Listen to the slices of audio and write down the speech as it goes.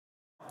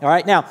All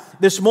right, now,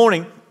 this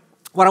morning,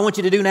 what I want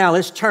you to do now,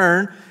 let's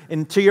turn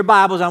into your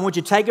Bibles. I want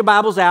you to take your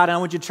Bibles out, and I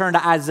want you to turn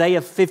to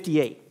Isaiah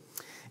 58.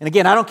 And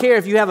again, I don't care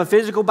if you have a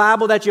physical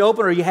Bible that you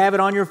open or you have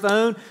it on your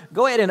phone.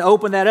 Go ahead and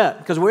open that up,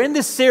 because we're in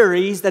this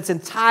series that's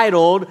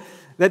entitled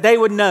That They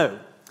Would Know.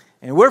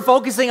 And we're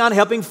focusing on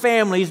helping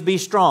families be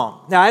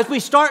strong. Now, as we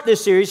start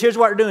this series, here's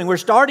what we're doing. We're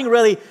starting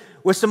really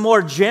with some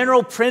more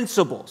general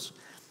principles.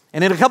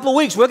 And in a couple of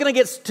weeks, we're going to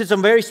get to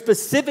some very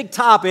specific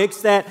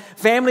topics that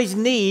families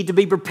need to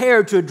be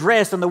prepared to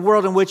address in the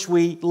world in which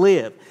we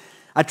live.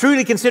 I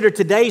truly consider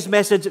today's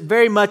message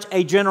very much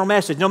a general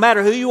message. No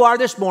matter who you are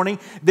this morning,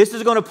 this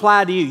is going to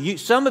apply to you.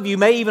 Some of you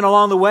may even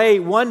along the way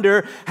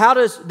wonder, how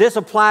does this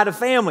apply to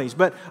families?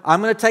 But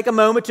I'm going to take a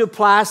moment to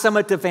apply some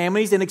of it to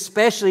families, and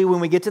especially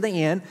when we get to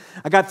the end.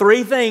 I got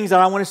 3 things that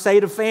I want to say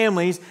to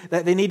families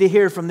that they need to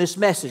hear from this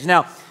message.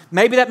 Now,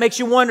 maybe that makes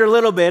you wonder a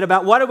little bit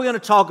about what are we going to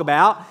talk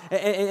about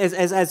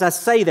as I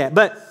say that.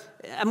 But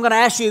I'm going to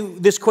ask you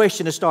this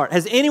question to start.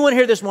 Has anyone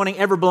here this morning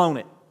ever blown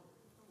it?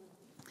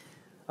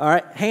 All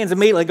right, hands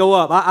immediately go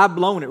up. I've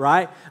blown it,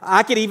 right?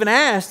 I could even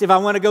ask, if I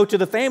want to go to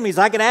the families,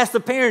 I could ask the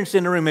parents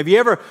in the room, have you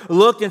ever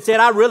looked and said,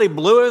 I really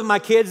blew it with my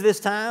kids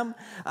this time?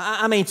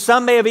 I mean,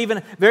 some may have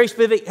even very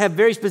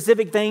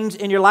specific things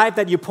in your life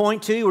that you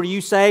point to, or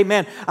you say,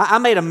 man, I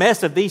made a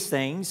mess of these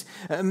things.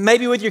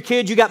 Maybe with your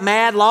kids, you got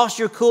mad, lost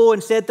your cool,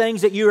 and said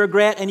things that you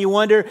regret, and you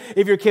wonder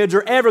if your kids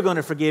are ever going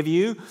to forgive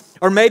you.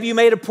 Or maybe you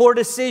made a poor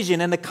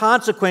decision, and the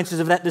consequences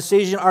of that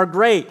decision are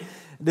great.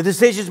 The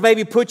decisions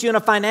maybe put you in a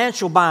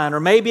financial bind,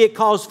 or maybe it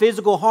caused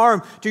physical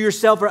harm to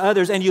yourself or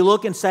others, and you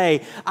look and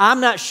say,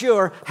 I'm not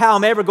sure how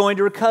I'm ever going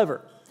to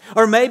recover.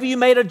 Or maybe you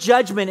made a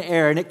judgment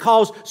error and it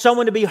caused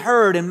someone to be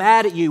hurt and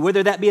mad at you,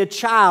 whether that be a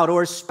child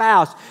or a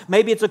spouse.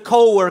 Maybe it's a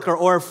coworker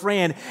or a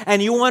friend, and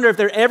you wonder if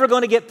they're ever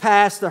going to get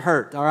past the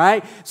hurt, all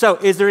right? So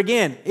is there,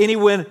 again,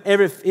 anyone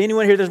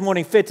here this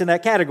morning fits in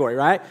that category,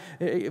 right?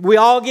 We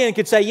all, again,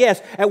 could say,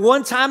 yes, at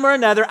one time or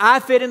another,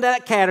 I fit into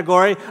that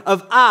category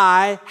of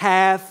I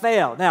have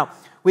failed. Now,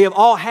 we have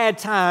all had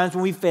times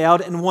when we failed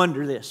and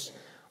wonder this.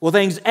 Will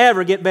things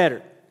ever get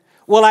better?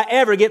 Will I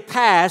ever get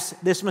past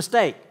this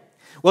mistake?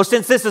 Well,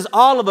 since this is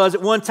all of us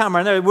at one time or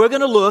another, we're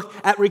going to look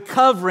at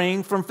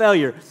recovering from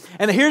failure.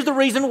 And here's the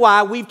reason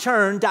why we've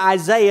turned to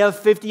Isaiah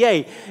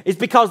 58. It's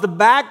because the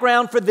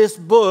background for this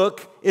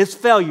book is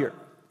failure.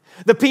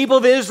 The people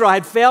of Israel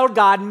had failed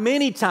God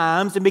many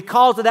times, and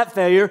because of that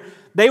failure,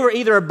 they were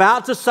either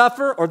about to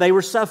suffer or they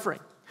were suffering.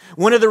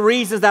 One of the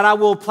reasons that I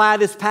will apply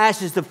this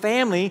passage to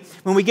family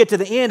when we get to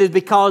the end is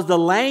because the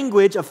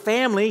language of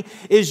family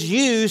is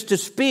used to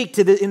speak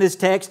in this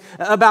text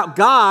about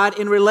God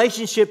in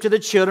relationship to the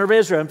children of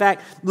Israel. In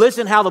fact,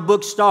 listen how the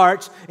book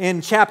starts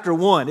in chapter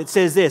 1. It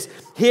says this,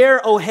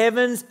 Hear, O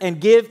heavens, and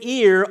give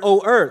ear,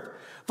 O earth,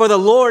 for the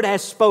Lord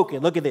has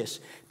spoken. Look at this.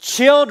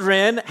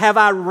 Children have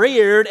I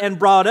reared and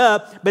brought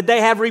up, but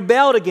they have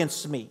rebelled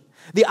against me.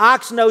 The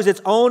ox knows its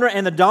owner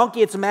and the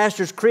donkey its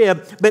master's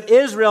crib, but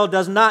Israel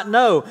does not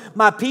know.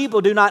 My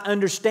people do not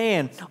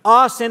understand.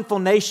 Ah, sinful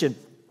nation,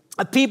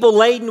 a people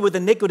laden with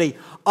iniquity,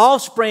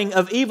 offspring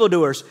of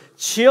evildoers,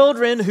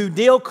 children who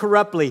deal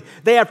corruptly.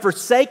 They have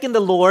forsaken the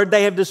Lord.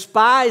 They have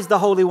despised the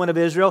Holy One of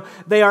Israel.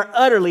 They are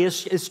utterly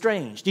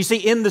estranged. You see,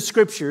 in the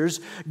Scriptures,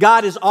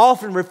 God is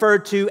often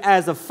referred to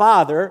as a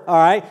father, all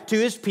right, to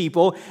His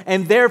people,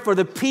 and therefore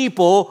the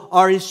people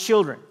are His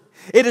children.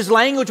 It is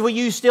language we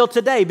use still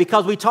today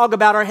because we talk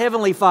about our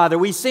Heavenly Father.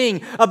 We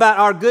sing about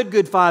our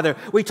good Father.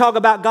 We talk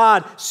about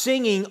God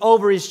singing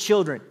over His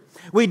children.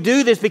 We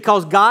do this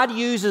because God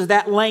uses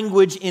that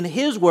language in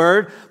His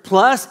Word,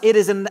 plus it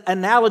is an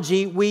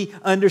analogy we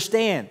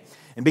understand.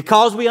 And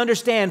because we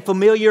understand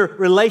familiar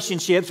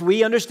relationships,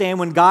 we understand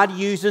when God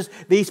uses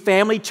these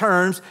family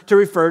terms to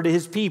refer to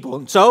His people.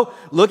 And so,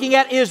 looking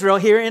at Israel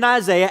here in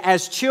Isaiah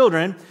as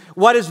children,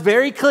 what is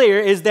very clear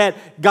is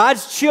that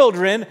God's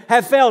children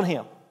have failed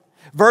Him.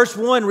 Verse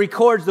 1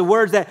 records the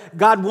words that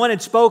God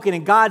wanted spoken,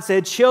 and God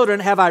said,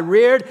 Children have I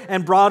reared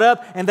and brought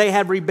up, and they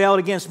have rebelled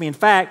against me. In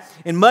fact,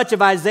 in much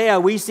of Isaiah,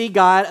 we see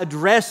God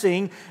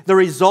addressing the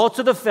results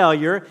of the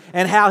failure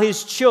and how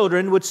His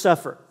children would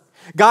suffer.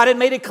 God had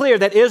made it clear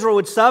that Israel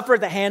would suffer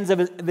at the hands of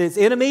his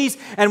enemies,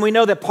 and we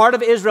know that part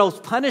of Israel's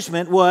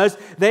punishment was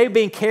they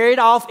being carried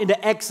off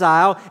into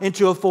exile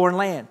into a foreign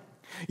land.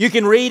 You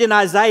can read in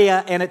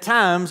Isaiah, and at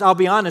times, I'll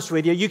be honest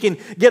with you, you can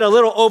get a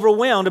little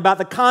overwhelmed about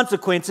the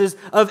consequences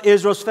of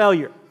Israel's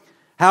failure.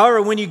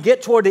 However, when you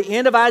get toward the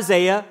end of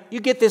Isaiah, you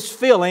get this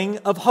feeling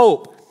of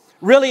hope.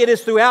 Really, it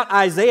is throughout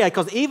Isaiah,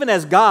 because even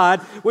as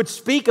God would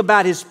speak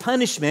about His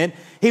punishment,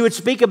 He would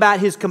speak about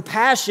His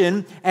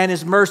compassion and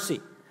His mercy.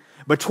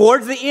 But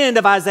towards the end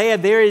of Isaiah,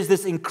 there is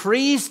this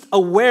increased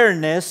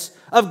awareness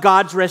of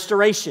God's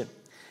restoration.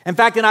 In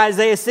fact, in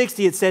Isaiah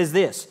 60, it says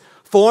this,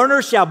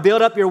 Foreigners shall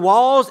build up your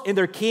walls, and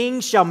their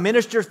kings shall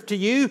minister to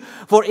you.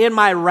 For in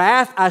my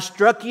wrath I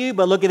struck you,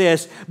 but look at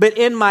this, but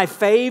in my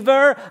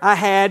favor I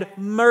had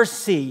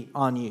mercy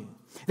on you.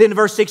 Then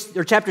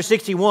chapter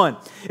 61,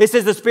 it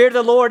says, the Spirit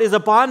of the Lord is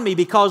upon me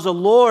because the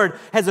Lord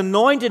has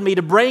anointed me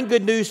to bring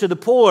good news to the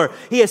poor.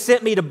 He has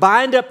sent me to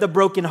bind up the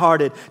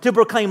brokenhearted, to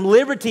proclaim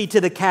liberty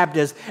to the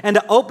captives, and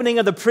the opening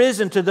of the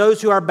prison to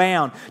those who are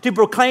bound, to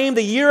proclaim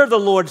the year of the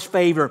Lord's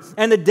favor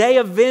and the day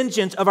of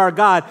vengeance of our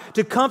God,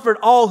 to comfort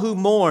all who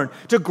mourn,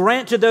 to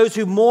grant to those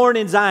who mourn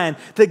in Zion,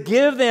 to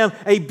give them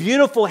a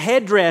beautiful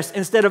headdress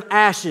instead of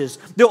ashes,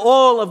 the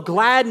oil of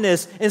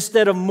gladness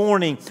instead of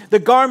mourning, the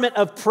garment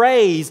of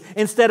praise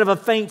instead of a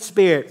faint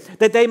spirit,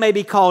 that they may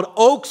be called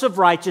oaks of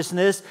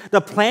righteousness,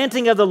 the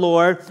planting of the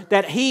Lord,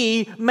 that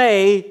He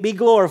may be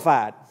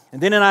glorified.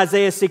 And then in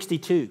Isaiah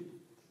 62,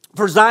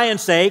 for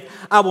Zion's sake,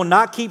 I will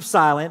not keep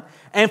silent,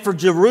 and for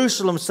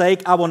Jerusalem's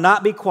sake, I will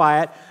not be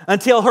quiet,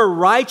 until her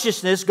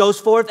righteousness goes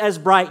forth as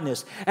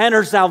brightness, and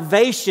her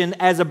salvation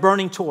as a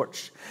burning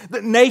torch.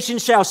 The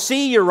nations shall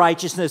see your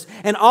righteousness,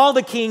 and all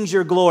the kings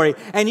your glory,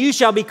 and you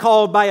shall be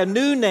called by a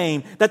new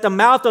name that the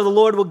mouth of the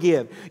Lord will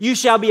give. You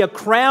shall be a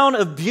crown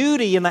of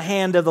beauty in the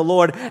hand of the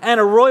Lord, and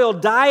a royal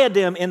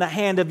diadem in the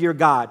hand of your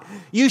God.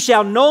 You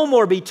shall no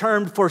more be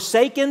termed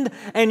forsaken,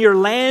 and your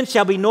land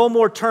shall be no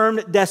more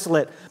termed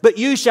desolate. But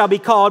you shall be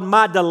called,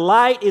 my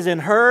delight is in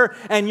her,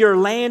 and your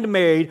land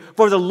married,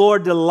 for the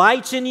Lord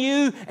delights in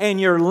you, and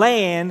your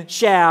land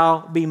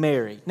shall be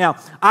married. Now,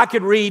 I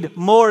could read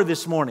more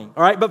this morning,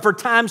 all right? But for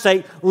time's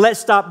sake, let's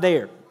stop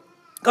there.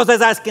 Because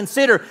as I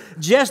consider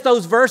just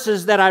those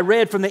verses that I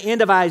read from the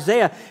end of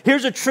Isaiah,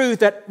 here's a truth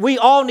that we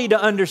all need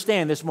to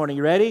understand this morning.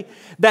 You ready?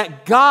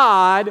 That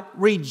God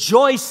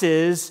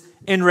rejoices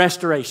in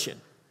restoration.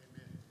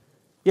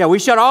 Yeah, we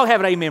should all have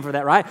an amen for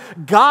that, right?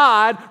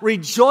 God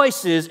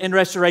rejoices in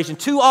restoration.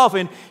 Too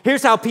often,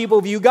 here's how people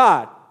view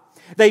God.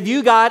 They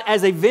view God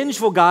as a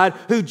vengeful God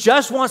who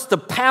just wants to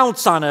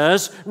pounce on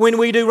us when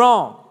we do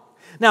wrong.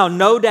 Now,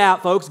 no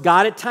doubt, folks,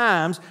 God at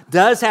times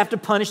does have to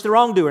punish the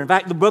wrongdoer. In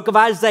fact, the book of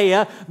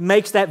Isaiah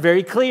makes that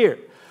very clear.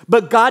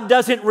 But God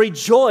doesn't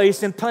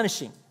rejoice in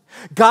punishing.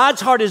 God's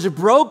heart is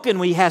broken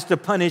when He has to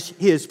punish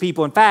His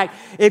people. In fact,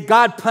 if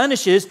God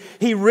punishes,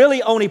 He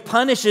really only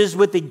punishes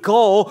with the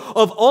goal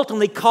of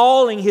ultimately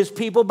calling His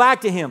people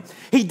back to Him.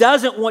 He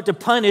doesn't want to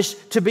punish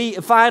to be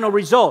a final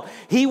result.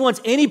 He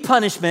wants any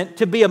punishment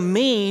to be a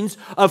means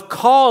of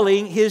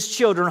calling His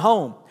children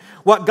home.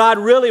 What God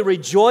really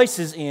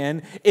rejoices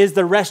in is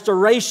the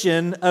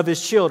restoration of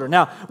His children.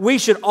 Now, we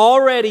should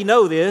already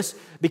know this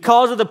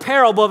because of the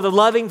parable of the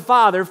loving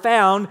father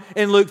found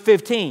in Luke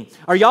 15.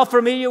 Are y'all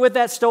familiar with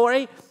that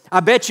story? I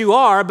bet you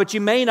are, but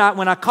you may not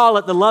when I call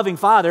it the loving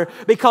father,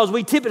 because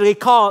we typically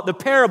call it the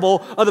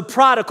parable of the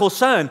prodigal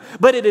son.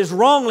 But it is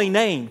wrongly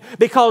named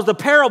because the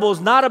parable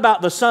is not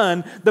about the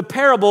son. The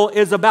parable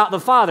is about the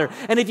father.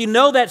 And if you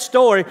know that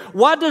story,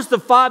 what does the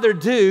father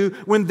do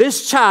when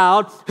this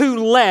child who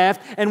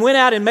left and went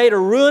out and made a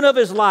ruin of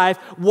his life,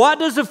 what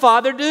does the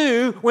father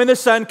do when the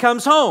son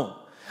comes home?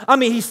 I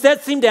mean, he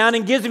sets him down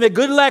and gives him a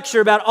good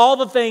lecture about all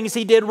the things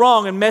he did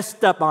wrong and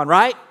messed up on,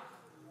 right?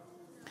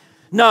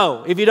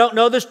 No, if you don't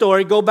know the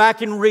story, go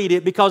back and read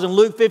it, because in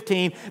Luke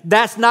 15,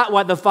 that's not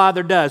what the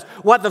father does.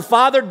 What the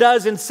father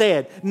does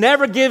instead,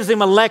 never gives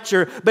him a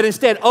lecture, but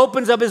instead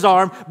opens up his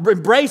arm,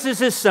 embraces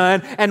his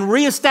son, and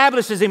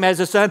reestablishes him as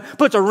a son,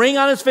 puts a ring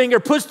on his finger,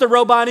 puts the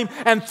robe on him,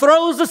 and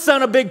throws the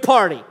son a big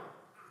party.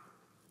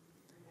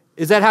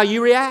 Is that how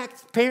you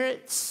react,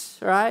 parents?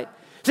 Right?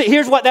 See,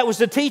 here's what that was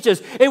to teach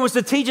us. It was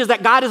to teach us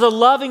that God is a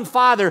loving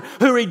father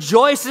who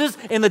rejoices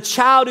in the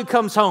child who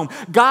comes home.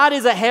 God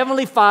is a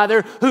heavenly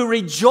father who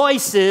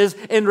rejoices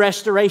in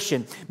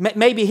restoration.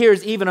 Maybe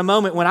here's even a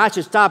moment when I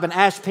should stop and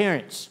ask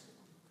parents,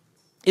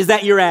 is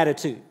that your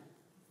attitude?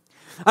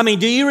 I mean,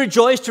 do you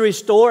rejoice to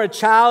restore a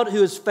child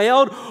who has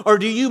failed, or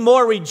do you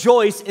more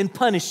rejoice in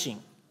punishing?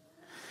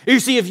 You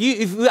see,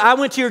 if I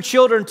went to your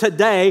children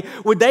today,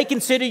 would they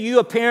consider you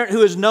a parent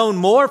who is known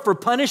more for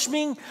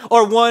punishing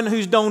or one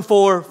who's known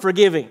for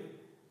forgiving?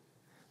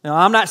 Now,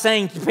 I'm not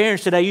saying to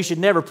parents today you should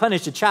never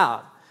punish a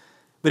child.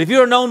 But if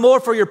you are known more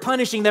for your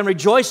punishing than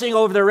rejoicing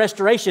over their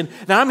restoration,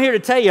 then I'm here to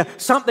tell you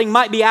something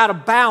might be out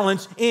of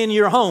balance in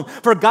your home.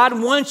 For God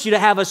wants you to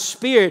have a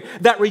spirit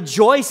that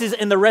rejoices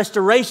in the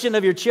restoration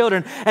of your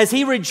children as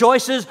He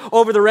rejoices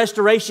over the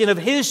restoration of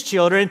His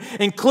children,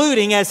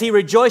 including as He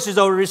rejoices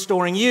over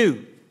restoring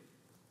you.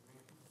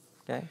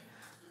 Okay.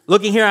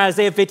 Looking here at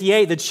Isaiah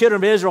 58, the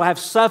children of Israel have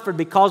suffered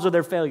because of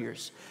their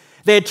failures.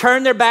 They had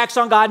turned their backs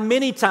on God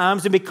many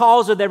times, and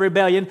because of their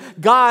rebellion,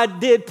 God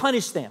did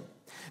punish them.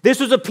 This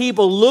was a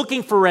people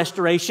looking for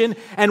restoration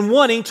and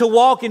wanting to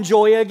walk in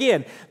joy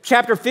again.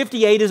 Chapter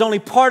 58 is only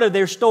part of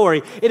their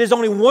story. It is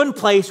only one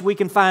place we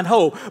can find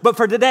hope. But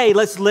for today,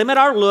 let's limit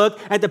our look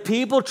at the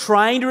people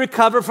trying to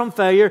recover from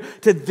failure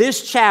to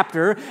this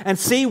chapter and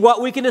see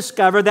what we can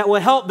discover that will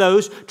help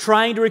those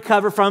trying to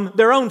recover from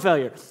their own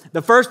failure.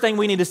 The first thing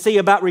we need to see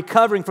about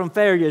recovering from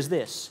failure is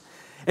this,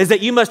 is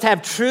that you must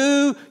have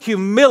true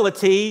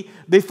humility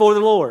before the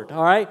Lord,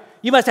 all right?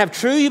 You must have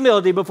true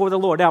humility before the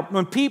Lord. Now,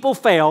 when people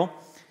fail,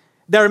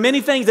 There are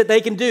many things that they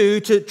can do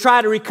to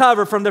try to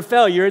recover from their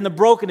failure and the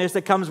brokenness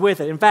that comes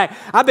with it. In fact,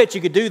 I bet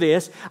you could do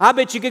this. I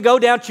bet you could go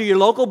down to your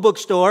local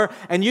bookstore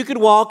and you could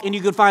walk and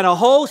you could find a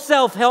whole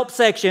self-help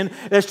section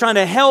that's trying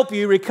to help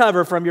you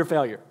recover from your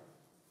failure.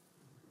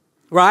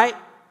 Right?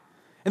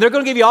 And they're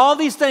going to give you all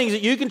these things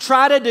that you can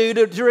try to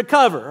do to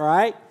recover, all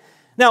right?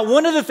 Now,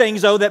 one of the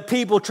things, though, that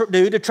people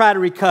do to try to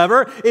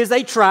recover is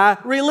they try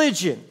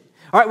religion.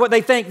 All right, what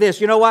they think this,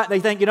 you know what? They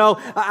think,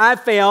 I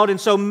failed, and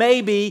so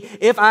maybe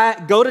if I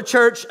go to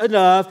church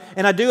enough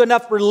and I do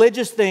enough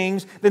religious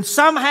things, then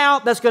somehow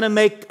that's going to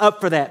make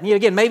up for that.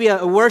 Again, maybe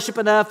I worship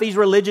enough, these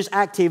religious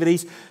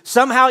activities.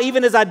 Somehow,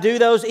 even as I do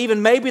those,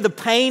 even maybe the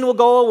pain will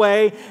go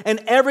away and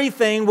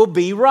everything will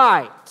be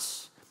right.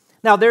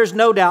 Now, there's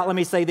no doubt, let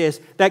me say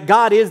this, that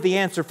God is the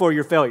answer for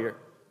your failure,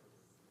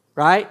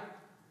 right?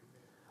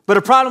 But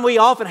a problem we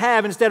often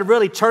have, instead of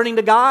really turning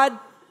to God,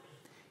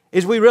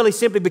 is we really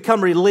simply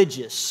become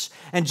religious.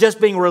 And just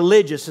being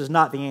religious is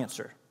not the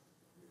answer.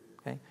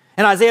 Okay?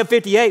 In Isaiah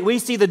 58, we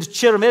see the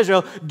children of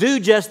Israel do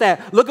just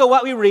that. Look at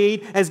what we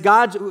read as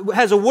God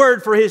has a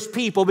word for His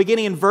people,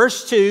 beginning in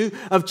verse 2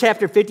 of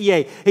chapter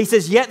 58. He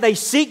says, "Yet they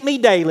seek me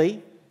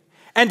daily,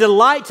 and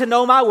delight to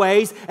know my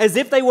ways, as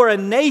if they were a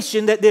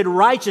nation that did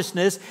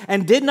righteousness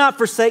and did not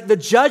forsake the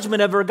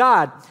judgment of their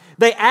God.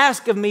 They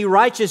ask of me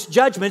righteous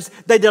judgments.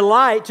 They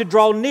delight to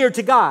draw near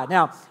to God."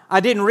 Now, I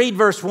didn't read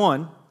verse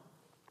 1,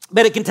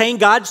 but it contained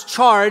God's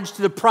charge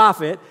to the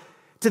prophet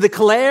to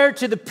declare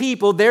to the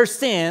people their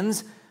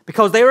sins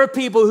because they were a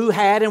people who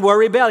had and were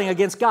rebelling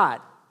against God.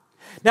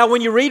 Now,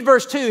 when you read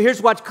verse 2,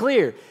 here's what's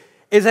clear,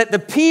 is that the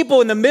people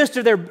in the midst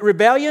of their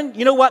rebellion,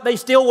 you know what they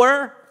still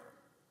were?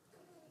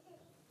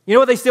 You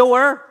know what they still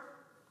were?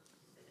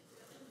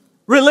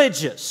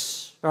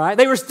 Religious, all right?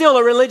 They were still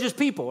a religious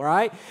people, all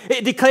right?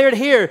 It declared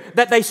here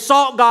that they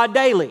sought God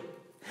daily,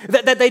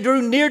 that they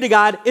drew near to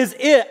God as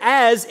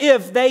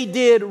if they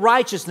did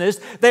righteousness.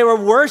 They were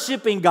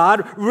worshiping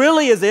God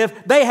really as if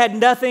they had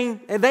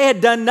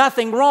done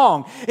nothing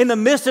wrong. In the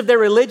midst of their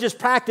religious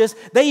practice,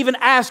 they even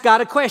asked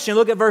God a question.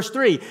 Look at verse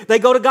 3. They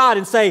go to God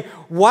and say,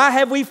 "Why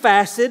have we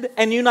fasted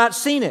and you not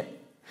seen it?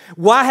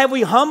 Why have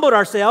we humbled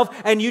ourselves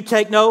and you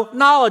take no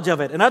knowledge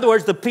of it?" In other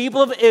words, the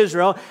people of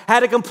Israel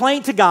had a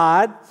complaint to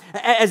God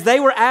as they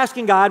were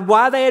asking God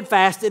why they had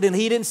fasted and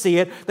He didn't see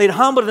it. They'd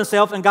humbled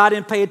themselves and God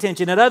didn't pay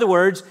attention. In other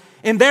words,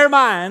 in their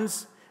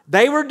minds,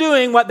 they were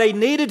doing what they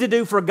needed to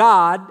do for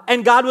God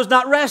and God was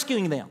not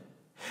rescuing them.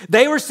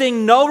 They were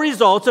seeing no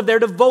results of their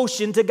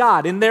devotion to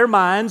God. In their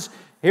minds,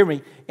 hear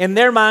me, in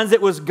their minds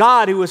it was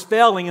God who was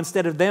failing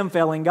instead of them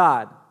failing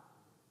God.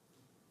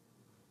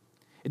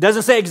 It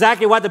doesn't say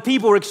exactly what the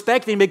people were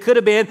expecting, but it could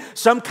have been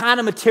some kind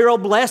of material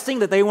blessing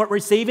that they weren't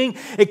receiving.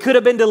 It could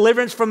have been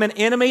deliverance from an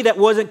enemy that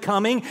wasn't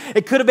coming.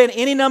 It could have been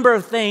any number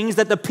of things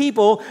that the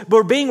people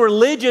were being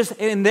religious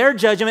in their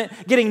judgment,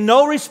 getting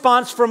no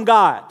response from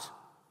God.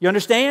 You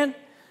understand?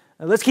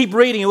 Now let's keep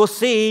reading and we'll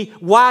see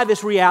why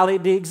this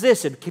reality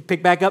existed.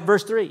 Pick back up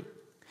verse 3.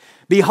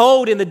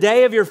 "Behold, in the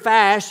day of your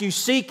fast, you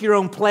seek your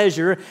own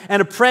pleasure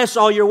and oppress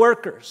all your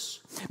workers.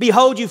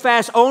 Behold, you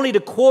fast only to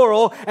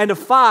quarrel and to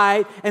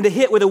fight and to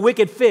hit with a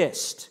wicked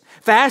fist.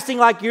 Fasting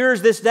like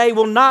yours this day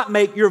will not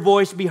make your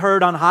voice be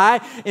heard on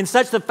high. In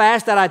such the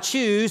fast that I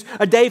choose,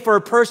 a day for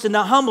a person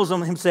that humbles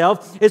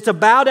himself, is to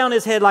bow down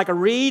his head like a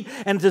reed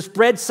and to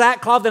spread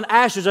sackcloth and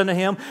ashes unto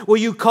him. Will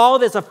you call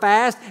this a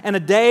fast and a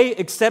day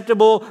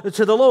acceptable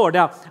to the Lord?"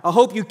 Now, I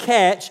hope you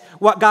catch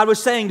what God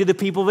was saying to the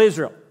people of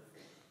Israel.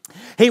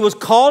 He was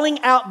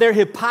calling out their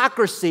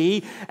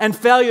hypocrisy and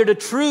failure to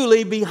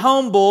truly be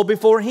humble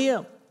before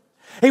Him.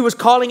 He was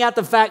calling out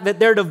the fact that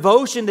their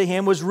devotion to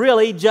Him was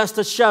really just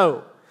a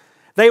show.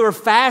 They were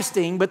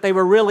fasting, but they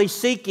were really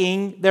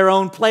seeking their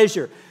own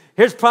pleasure.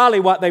 Here's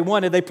probably what they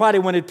wanted. They probably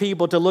wanted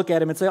people to look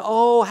at Him and say,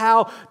 "Oh,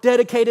 how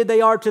dedicated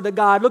they are to the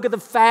God. Look at the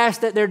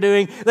fast that they're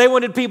doing." They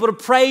wanted people to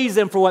praise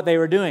them for what they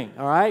were doing,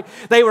 all right?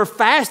 They were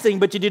fasting,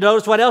 but did you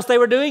notice what else they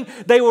were doing?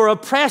 They were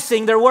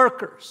oppressing their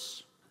workers.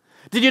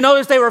 Did you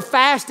notice they were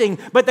fasting,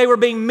 but they were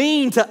being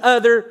mean to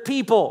other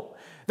people?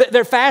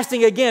 Their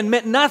fasting, again,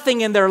 meant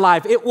nothing in their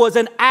life. It was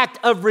an act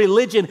of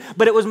religion,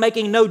 but it was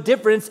making no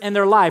difference in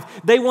their life.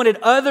 They wanted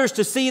others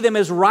to see them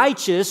as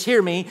righteous,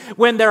 hear me,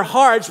 when their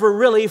hearts were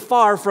really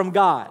far from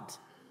God.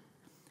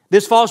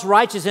 This false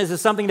righteousness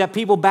is something that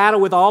people battle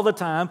with all the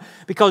time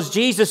because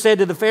Jesus said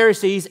to the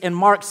Pharisees in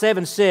Mark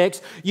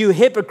 7:6, "You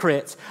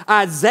hypocrites,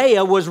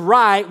 Isaiah was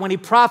right when he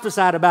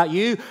prophesied about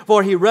you,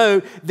 for he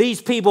wrote,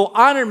 'These people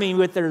honor me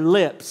with their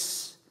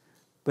lips,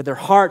 but their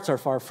hearts are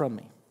far from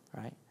me.'"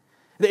 Right?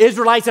 The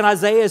Israelites in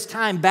Isaiah's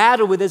time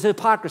battled with this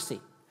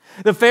hypocrisy.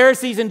 The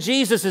Pharisees in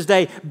Jesus'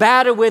 day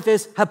battled with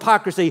this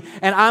hypocrisy.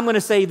 And I'm going to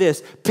say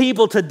this,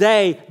 people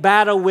today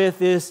battle with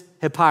this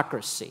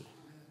hypocrisy.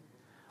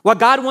 What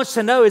God wants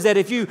to know is that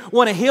if you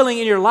want a healing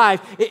in your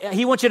life,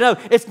 He wants you to know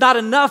it's not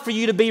enough for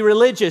you to be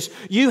religious.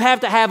 You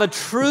have to have a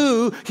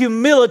true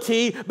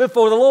humility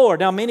before the Lord.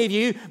 Now, many of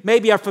you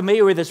maybe are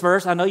familiar with this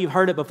verse. I know you've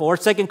heard it before.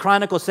 2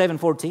 Chronicles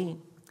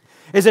 7:14.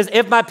 It says,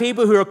 "If my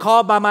people who are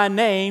called by my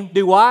name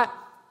do what?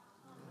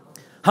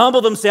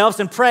 humble themselves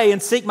and pray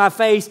and seek my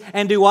face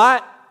and do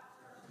what?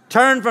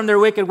 Turn from their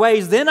wicked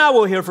ways. Then I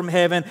will hear from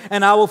heaven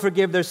and I will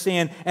forgive their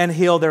sin and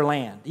heal their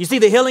land. You see,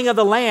 the healing of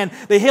the land,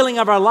 the healing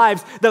of our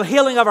lives, the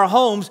healing of our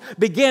homes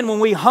begin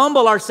when we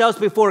humble ourselves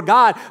before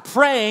God,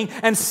 praying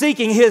and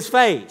seeking His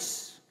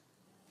face.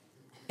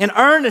 In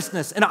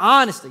earnestness and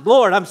honesty.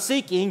 Lord, I'm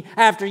seeking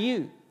after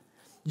you.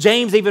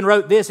 James even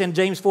wrote this in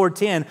James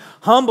 4:10.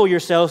 Humble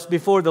yourselves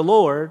before the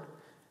Lord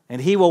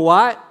and He will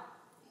what?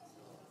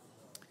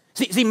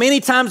 See, many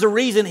times the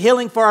reason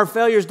healing for our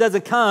failures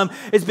doesn't come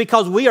is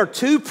because we are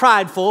too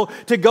prideful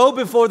to go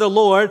before the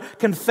Lord,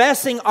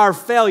 confessing our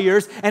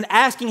failures and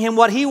asking Him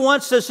what He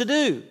wants us to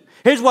do.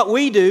 Here's what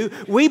we do.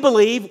 We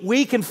believe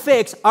we can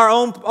fix our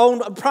own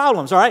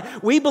problems, all right?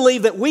 We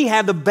believe that we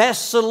have the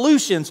best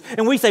solutions,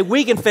 and we say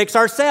we can fix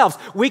ourselves.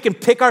 We can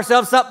pick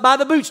ourselves up by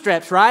the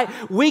bootstraps, right?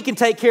 We can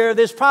take care of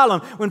this problem.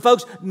 When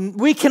folks,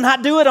 we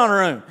cannot do it on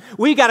our own.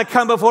 We got to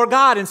come before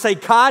God and say,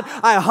 God,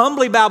 I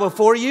humbly bow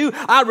before you.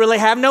 I really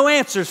have no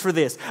answers for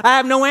this. I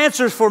have no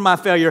answers for my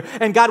failure.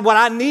 And God, what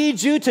I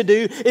need you to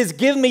do is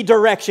give me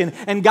direction.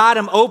 And God,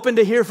 I'm open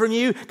to hear from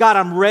you. God,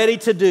 I'm ready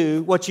to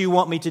do what you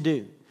want me to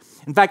do.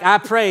 In fact, I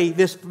pray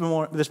this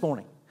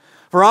morning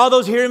for all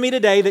those hearing me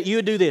today that you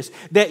would do this,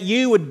 that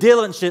you would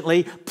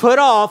diligently put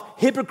off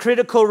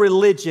hypocritical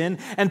religion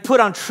and put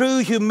on true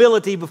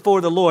humility before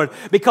the Lord,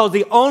 because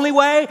the only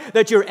way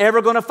that you're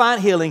ever going to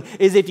find healing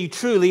is if you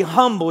truly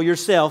humble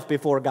yourself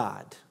before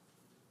God.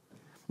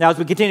 Now, as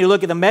we continue to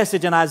look at the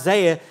message in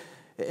Isaiah,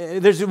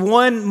 there's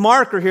one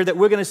marker here that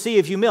we're going to see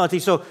of humility.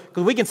 So,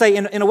 because we can say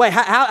in a way,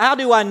 how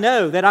do I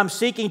know that I'm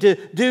seeking to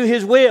do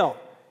His will?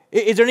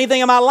 Is there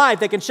anything in my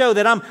life that can show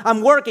that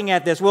I'm working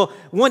at this? Well,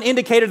 one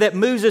indicator that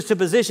moves us to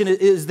position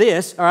is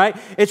this, all right?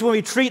 It's when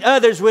we treat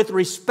others with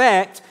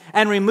respect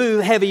and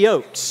remove heavy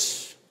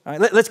yokes. All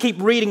right, let's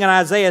keep reading in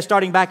Isaiah,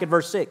 starting back at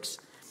verse 6.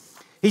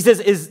 He says,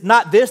 is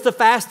not this the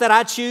fast that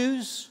I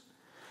choose?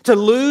 To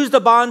loose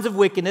the bonds of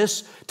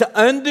wickedness, to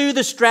undo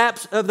the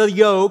straps of the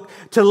yoke,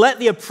 to let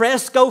the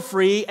oppressed go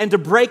free, and to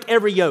break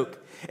every yoke.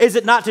 Is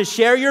it not to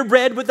share your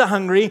bread with the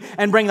hungry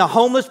and bring the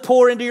homeless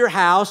poor into your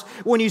house,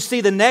 when you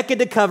see the naked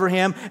to cover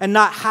him and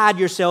not hide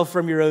yourself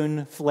from your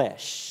own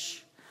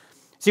flesh?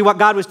 See, what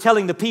God was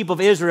telling the people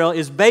of Israel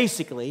is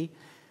basically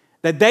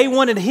that they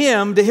wanted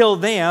Him to heal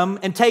them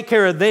and take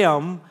care of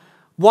them,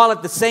 while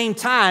at the same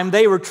time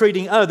they were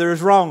treating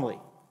others wrongly.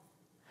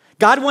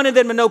 God wanted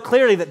them to know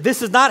clearly that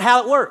this is not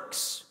how it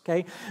works.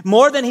 Okay?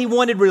 More than He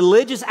wanted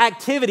religious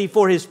activity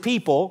for His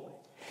people,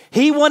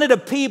 He wanted a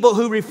people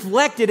who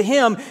reflected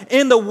Him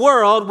in the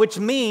world, which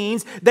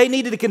means they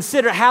needed to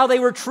consider how they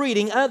were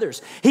treating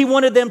others. He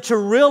wanted them to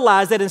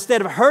realize that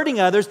instead of hurting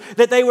others,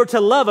 that they were to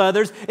love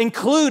others,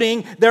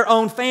 including their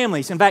own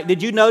families. In fact,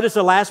 did you notice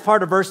the last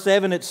part of verse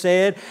 7? It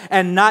said,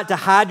 and not to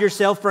hide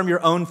yourself from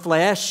your own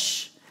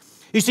flesh.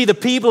 You see, the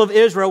people of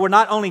Israel were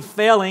not only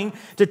failing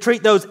to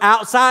treat those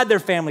outside their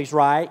families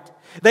right,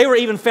 they were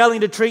even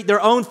failing to treat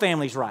their own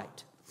families right.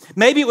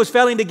 Maybe it was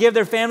failing to give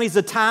their families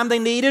the time they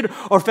needed,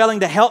 or failing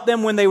to help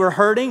them when they were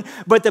hurting.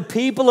 But the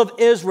people of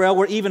Israel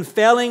were even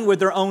failing with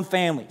their own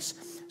families.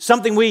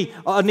 Something we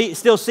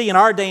still see in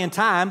our day and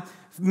time.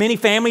 Many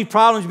family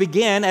problems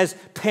begin as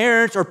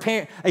parents or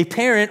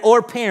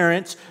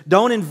parents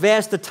don't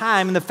invest the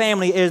time in the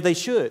family as they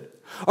should.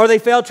 Or they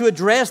fail to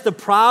address the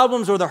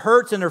problems or the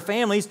hurts in their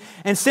families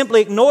and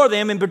simply ignore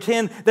them and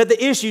pretend that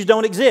the issues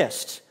don't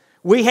exist.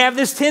 We have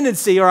this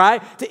tendency, all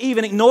right, to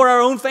even ignore our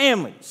own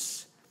families.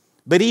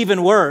 But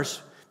even worse,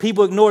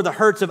 people ignore the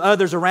hurts of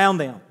others around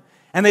them,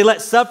 and they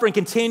let suffering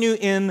continue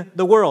in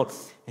the world.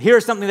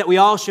 Here's something that we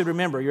all should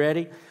remember. You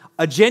ready?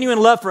 A genuine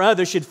love for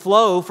others should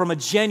flow from a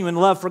genuine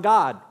love for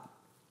God.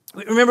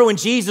 Remember when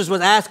Jesus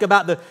was asked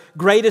about the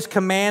greatest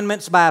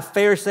commandments by a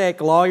Pharisaic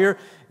lawyer?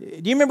 Do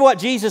you remember what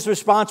Jesus'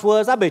 response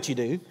was? I bet you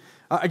do.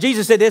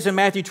 Jesus said this in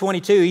Matthew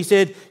 22. He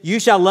said, you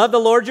shall love the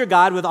Lord your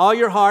God with all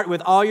your heart,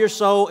 with all your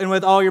soul, and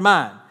with all your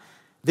mind.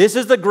 This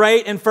is the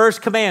great and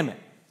first commandment.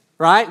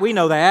 Right? We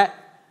know that.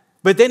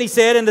 But then he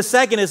said, and the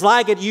second is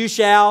like it, you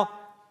shall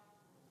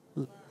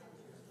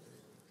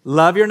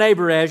love your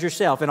neighbor as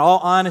yourself. In all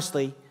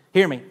honesty,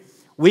 hear me,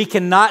 we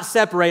cannot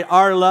separate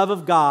our love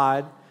of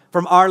God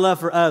from our love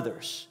for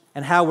others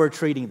and how we're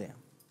treating them.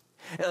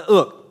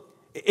 Look,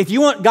 if you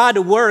want God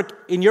to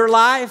work in your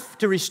life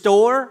to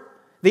restore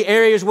the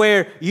areas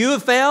where you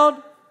have failed,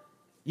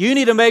 you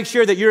need to make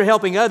sure that you're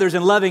helping others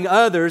and loving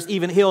others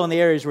even heal in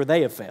the areas where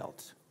they have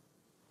failed.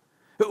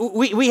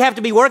 We have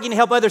to be working to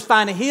help others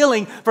find a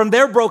healing from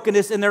their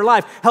brokenness in their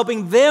life,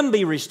 helping them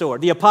be restored.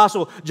 The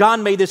Apostle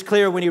John made this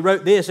clear when he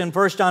wrote this in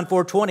 1 John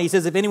 4:20. He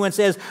says, if anyone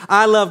says,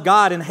 I love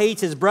God and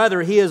hates his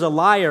brother, he is a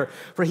liar.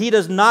 For he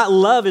does not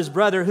love his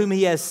brother whom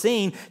he has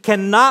seen,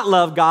 cannot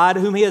love God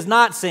whom he has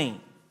not seen.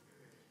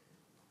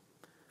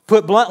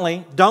 Put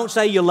bluntly, don't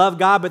say you love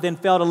God but then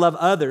fail to love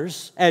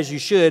others as you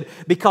should,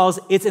 because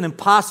it's an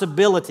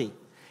impossibility.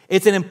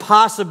 It's an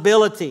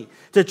impossibility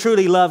to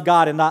truly love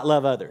God and not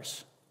love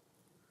others.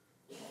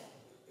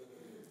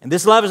 And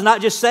this love is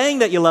not just saying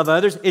that you love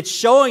others, it's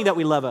showing that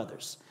we love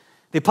others.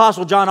 The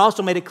Apostle John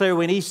also made it clear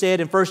when he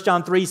said in 1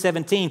 John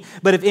 3:17,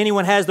 but if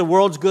anyone has the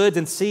world's goods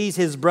and sees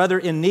his brother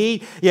in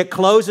need, yet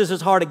closes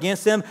his heart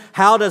against him,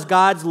 how does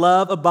God's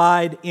love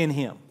abide in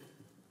him?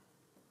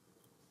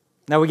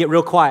 Now we get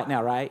real quiet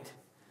now, right?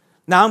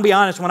 Now I'm going to be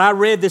honest, when I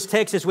read this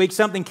text this week,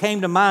 something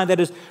came to mind that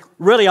is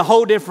really a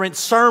whole different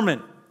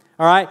sermon.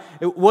 All right?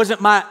 It wasn't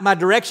my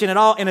direction at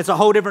all, and it's a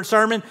whole different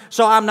sermon,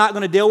 so I'm not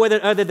going to deal with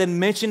it other than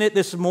mention it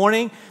this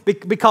morning,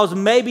 because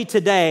maybe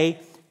today,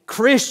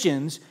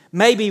 Christians,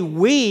 maybe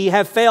we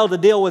have failed to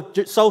deal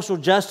with social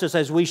justice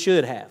as we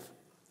should have.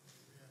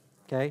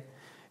 Okay?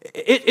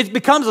 It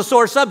becomes a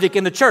sore subject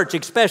in the church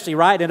especially,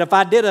 right? And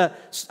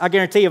I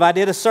guarantee you, if I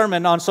did a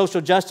sermon on social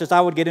justice,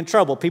 I would get in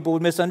trouble. People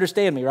would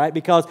misunderstand me, right?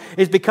 Because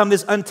it's become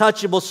this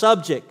untouchable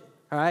subject,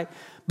 all right?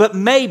 But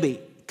maybe,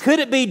 could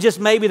it be just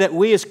maybe that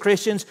we as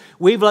Christians,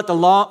 we've let the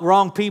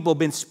wrong people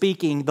been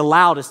speaking the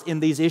loudest in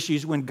these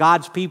issues when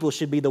God's people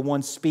should be the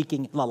ones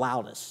speaking the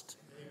loudest?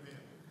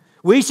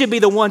 We should be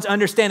the ones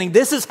understanding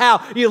this is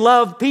how you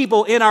love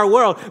people in our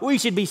world. We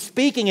should be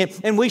speaking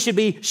it, and we should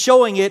be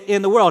showing it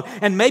in the world.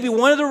 And maybe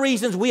one of the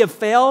reasons we have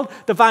failed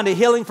to find a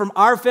healing from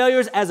our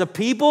failures as a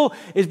people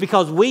is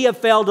because we have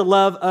failed to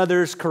love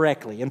others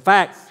correctly. In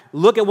fact,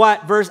 look at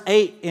what verse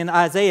 8 in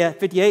Isaiah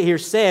 58 here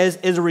says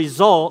is a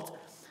result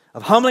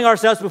of humbling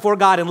ourselves before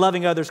God and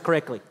loving others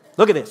correctly.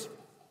 Look at this.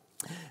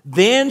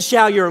 Then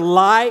shall your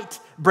light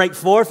break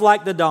forth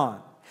like the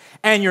dawn,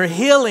 and your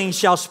healing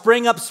shall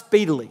spring up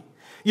speedily.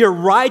 Your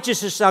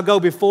righteousness shall go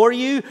before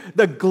you.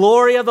 The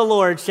glory of the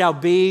Lord shall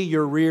be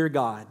your rear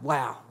guard.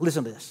 Wow,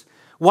 listen to this.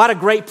 What a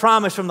great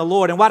promise from the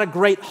Lord, and what a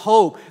great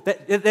hope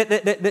that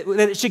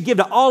it should give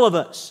to all of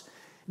us.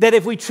 That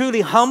if we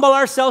truly humble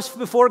ourselves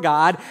before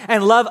God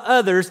and love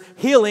others,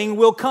 healing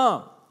will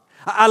come.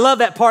 I love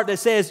that part that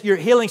says, your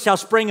healing shall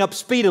spring up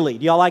speedily.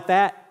 Do y'all like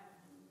that?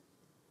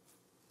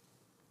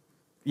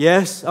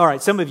 Yes? All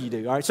right, some of you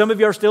do. All right, some of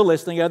you are still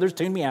listening. Others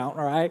tune me out,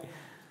 all right?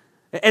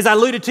 As I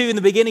alluded to in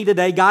the beginning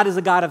today, God is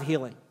a God of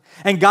healing.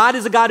 And God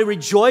is a God who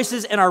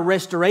rejoices in our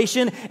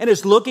restoration and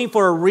is looking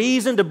for a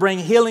reason to bring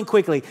healing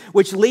quickly,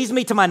 which leads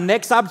me to my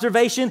next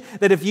observation,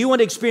 that if you want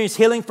to experience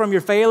healing from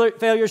your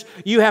failures,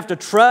 you have to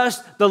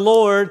trust the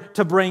Lord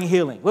to bring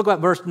healing. Look what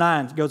verse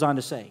 9 goes on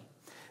to say.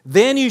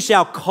 Then you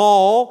shall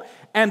call,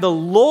 and the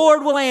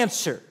Lord will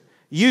answer.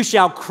 You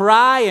shall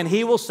cry, and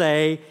he will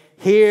say,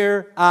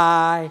 here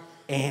I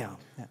am.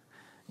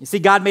 You see,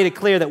 God made it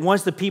clear that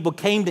once the people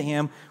came to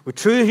him with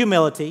true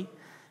humility,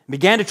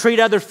 began to treat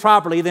others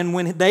properly, then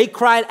when they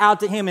cried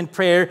out to him in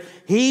prayer,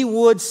 he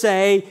would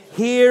say,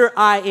 here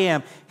I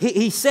am.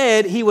 He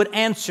said he would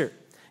answer.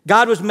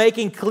 God was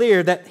making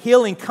clear that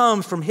healing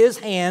comes from his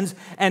hands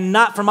and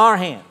not from our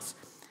hands.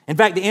 In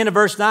fact, the end of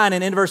verse 9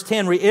 and end of verse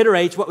 10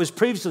 reiterates what was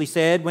previously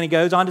said when he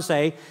goes on to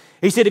say,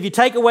 he said, if you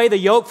take away the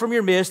yoke from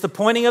your midst, the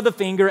pointing of the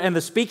finger and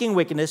the speaking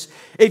wickedness,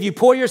 if you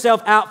pour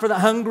yourself out for the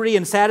hungry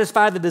and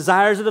satisfy the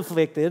desires of the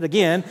afflicted,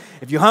 again,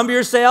 if you humble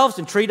yourselves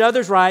and treat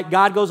others right,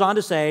 God goes on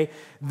to say,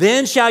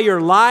 then shall your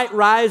light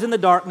rise in the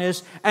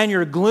darkness and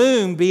your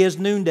gloom be as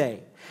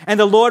noonday. And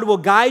the Lord will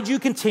guide you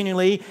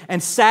continually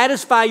and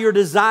satisfy your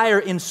desire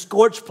in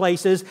scorched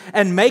places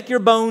and make your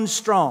bones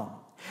strong.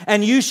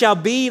 And you shall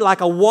be like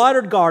a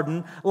watered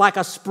garden, like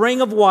a spring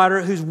of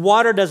water whose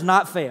water does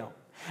not fail.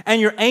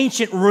 And your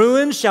ancient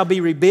ruins shall be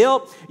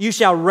rebuilt. You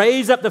shall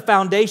raise up the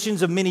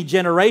foundations of many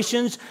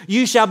generations.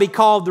 You shall be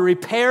called the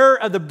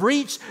repairer of the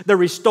breach, the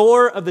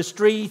restorer of the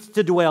streets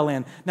to dwell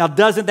in. Now,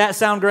 doesn't that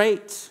sound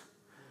great?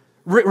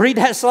 Read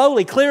that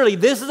slowly. Clearly,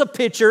 this is a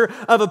picture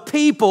of a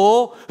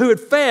people who had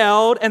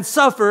failed and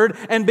suffered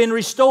and been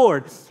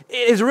restored.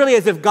 It is really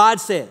as if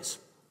God says,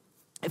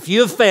 if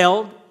you have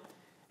failed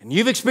and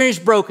you've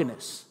experienced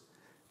brokenness,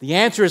 the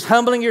answer is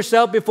humbling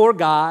yourself before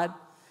God,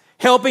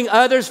 helping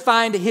others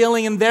find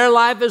healing in their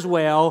life as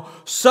well,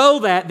 so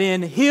that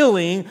then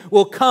healing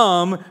will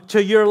come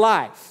to your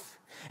life.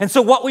 And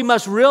so what we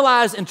must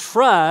realize and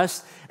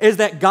trust is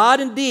that God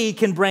indeed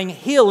can bring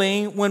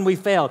healing when we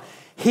fail.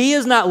 He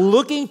is not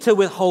looking to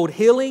withhold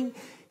healing.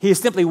 He is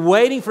simply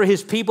waiting for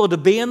his people to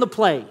be in the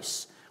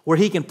place where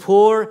he can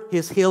pour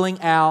his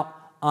healing out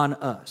on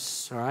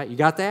us. All right, you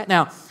got that?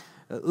 Now,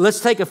 let's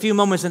take a few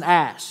moments and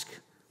ask,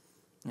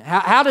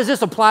 how does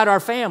this apply to our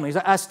families?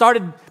 I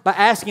started by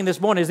asking this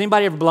morning, has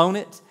anybody ever blown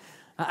it?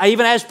 I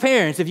even asked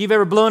parents if you've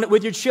ever blown it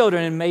with your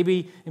children,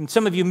 and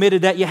some of you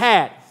admitted that you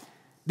had.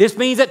 This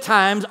means at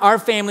times our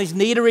families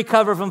need to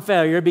recover from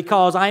failure,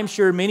 because I'm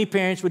sure many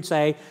parents would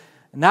say,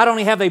 not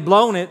only have they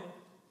blown it,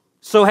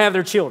 so have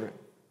their children,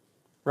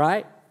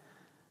 right?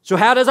 So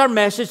how does our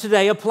message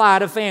today apply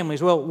to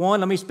families? Well, one,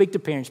 let me speak to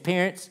parents.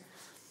 Parents,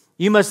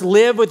 you must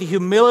live with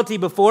humility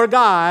before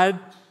God,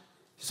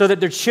 so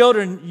that their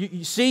children,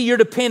 you see your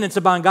dependence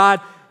upon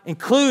God,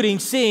 including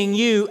seeing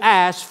you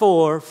ask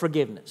for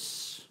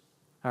forgiveness.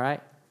 All right?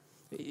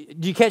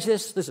 Do you catch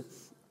this? Listen,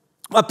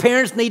 what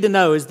parents need to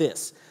know is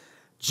this.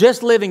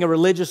 Just living a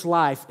religious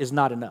life is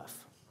not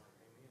enough.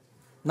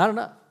 Not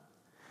enough.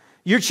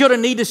 Your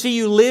children need to see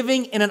you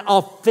living in an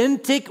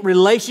authentic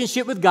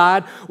relationship with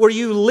God where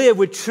you live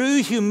with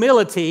true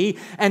humility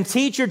and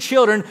teach your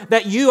children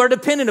that you are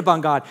dependent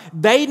upon God.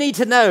 They need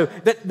to know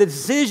that the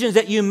decisions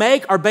that you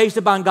make are based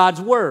upon God's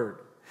Word.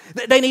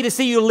 They need to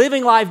see you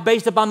living life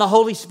based upon the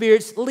Holy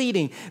Spirit's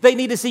leading. They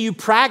need to see you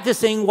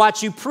practicing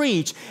what you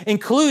preach,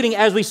 including,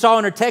 as we saw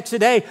in our text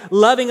today,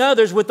 loving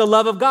others with the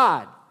love of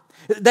God.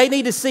 They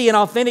need to see an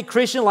authentic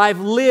Christian life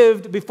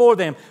lived before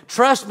them.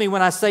 Trust me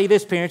when I say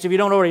this, parents, if you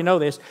don't already know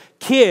this,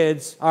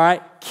 kids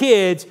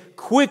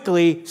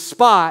quickly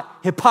spot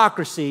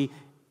hypocrisy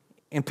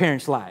in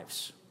parents'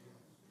 lives.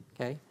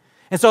 Okay?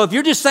 And so if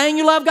you're just saying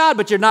you love God,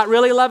 but you're not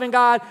really loving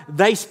God,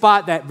 they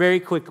spot that very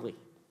quickly.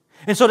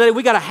 And so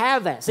we got to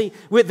have that. See,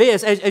 with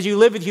this, as you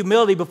live with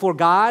humility before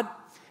God,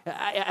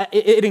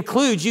 it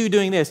includes you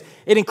doing this.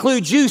 It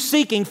includes you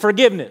seeking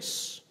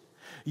forgiveness.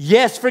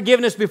 Yes,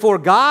 forgiveness before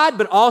God,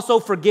 but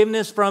also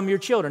forgiveness from your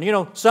children. You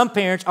know, some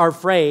parents are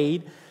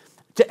afraid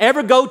to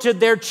ever go to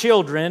their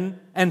children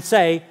and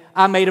say,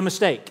 I made a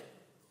mistake.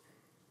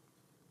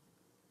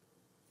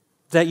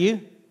 Is that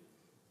you?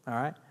 All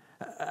right.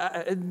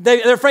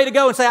 They're afraid to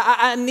go and say,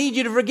 I need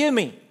you to forgive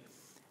me.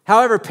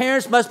 However,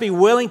 parents must be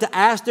willing to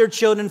ask their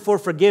children for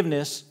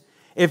forgiveness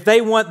if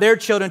they want their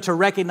children to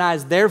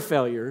recognize their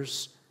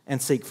failures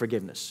and seek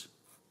forgiveness.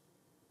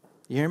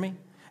 You hear me?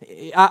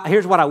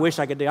 Here's what I wish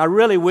I could do. I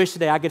really wish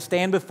today I could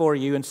stand before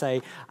you and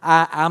say,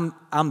 I'm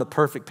the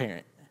perfect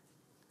parent.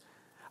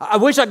 I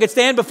wish I could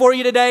stand before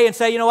you today and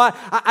say, you know what?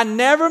 I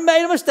never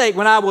made a mistake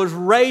when I was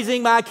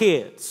raising my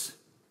kids.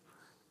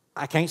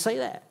 I can't say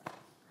that.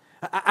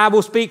 I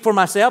will speak for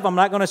myself. I'm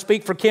not going to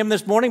speak for Kim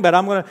this morning, but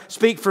I'm going to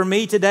speak for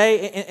me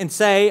today and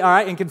say, all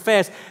right, and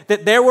confess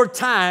that there were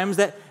times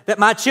that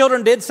my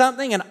children did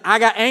something and I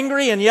got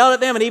angry and yelled at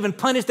them and even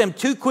punished them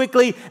too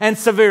quickly and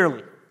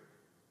severely.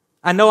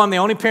 I know I'm the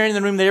only parent in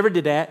the room that ever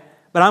did that,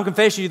 but I'm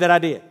confessing to you that I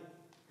did.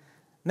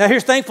 Now,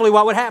 here's thankfully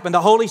what would happen.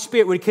 The Holy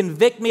Spirit would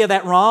convict me of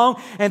that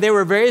wrong, and there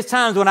were various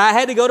times when I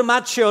had to go to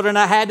my children,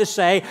 I had to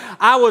say,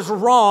 I was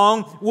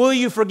wrong, will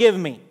you forgive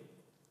me?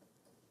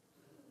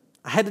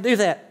 I had to do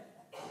that.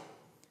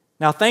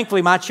 Now,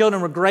 thankfully, my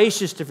children were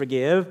gracious to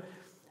forgive,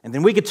 and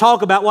then we could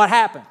talk about what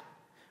happened.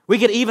 We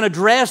could even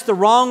address the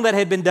wrong that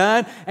had been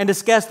done and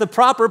discuss the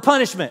proper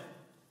punishment.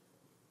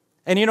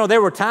 And you know,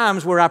 there were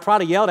times where I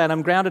probably yelled at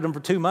them, grounded them for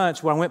 2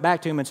 months, where I went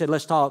back to him and said,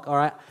 let's talk, all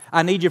right?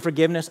 I need your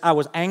forgiveness. I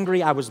was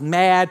angry. I was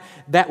mad.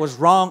 That was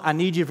wrong. I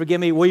need you to forgive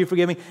me. Will you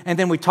forgive me? And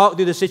then we talked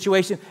through the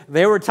situation.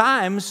 There were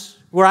times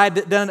where I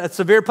had done a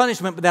severe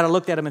punishment, but that I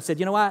looked at him and said,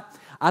 you know what?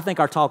 I think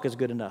our talk is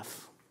good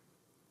enough.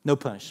 No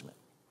punishment.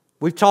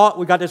 We've talked.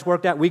 We got this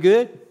worked out. We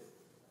good?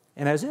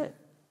 And that's it.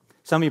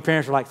 Some of your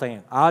parents are like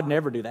saying, I'd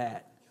never do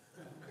that.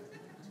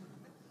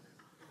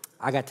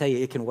 I got to tell you,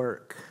 it can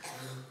work.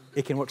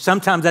 It can work.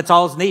 Sometimes that's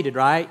all that's needed,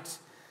 right?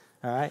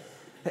 All right.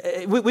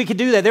 We could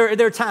do that.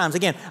 There are times,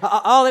 again,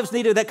 all that's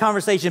needed that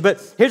conversation.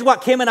 But here's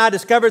what Kim and I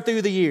discovered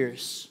through the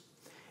years.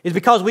 Is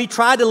because we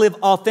try to live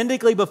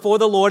authentically before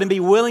the Lord and be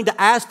willing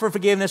to ask for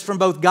forgiveness from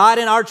both God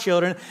and our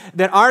children,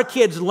 that our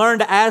kids learn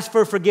to ask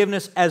for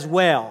forgiveness as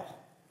well.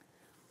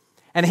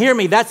 And hear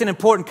me, that's an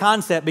important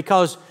concept,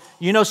 because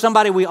you know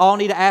somebody we all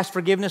need to ask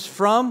forgiveness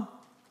from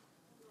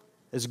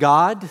is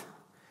God.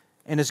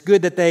 And it's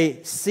good that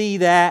they see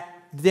that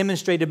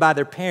demonstrated by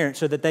their parents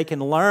so that they can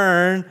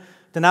learn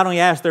to not only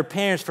ask their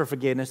parents for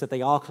forgiveness, that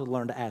they also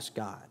learn to ask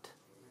God.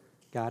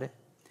 Got it?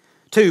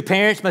 2,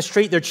 parents must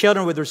treat their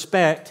children with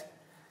respect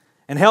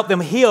and help them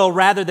heal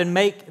rather than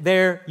make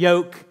their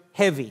yoke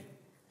heavy.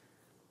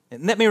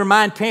 And let me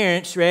remind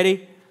parents,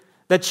 ready,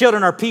 that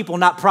children are people,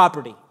 not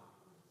property.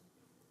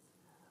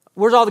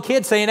 Where's all the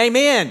kids saying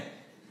amen?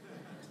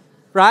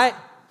 Right?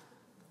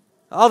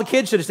 All the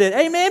kids should have said,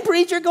 amen,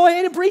 preacher, go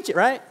ahead and preach it,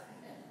 right?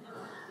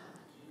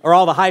 Or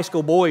all the high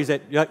school boys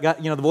that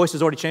got, the voice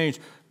has already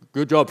changed.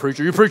 Good job,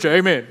 preacher. You preach it,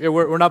 amen. Yeah,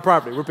 we're not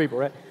property, we're people,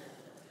 right?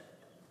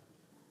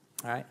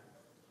 All right.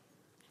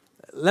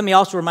 Let me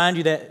also remind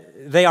you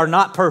that they are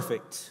not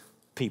perfect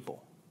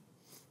people.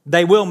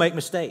 They will make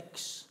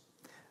mistakes.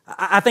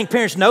 I think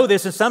parents know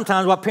this, and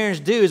sometimes what parents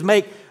do is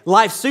make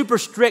life super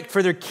strict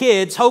for their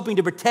kids, hoping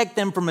to protect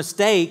them from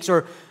mistakes,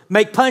 or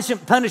make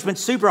punishment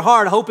super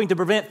hard, hoping to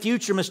prevent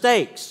future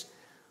mistakes.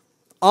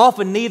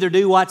 Often neither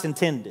do what's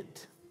intended.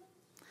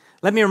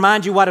 Let me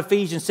remind you what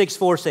Ephesians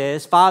 6:4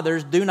 says.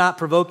 Fathers, do not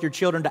provoke your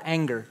children to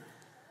anger,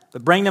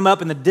 but bring them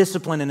up in the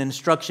discipline and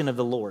instruction of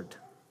the Lord.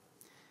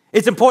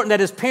 It's important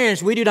that as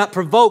parents, we do not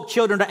provoke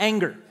children to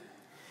anger.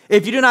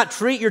 If you do not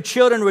treat your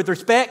children with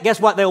respect, guess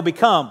what they will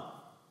become?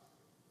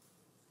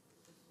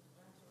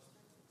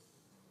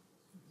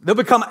 They'll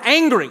become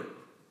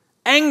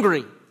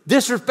angry,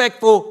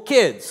 disrespectful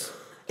kids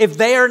if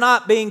they are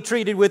not being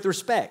treated with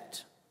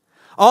respect.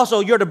 Also,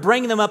 you're to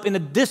bring them up in the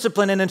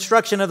discipline and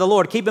instruction of the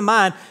Lord. Keep in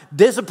mind,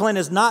 discipline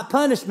is not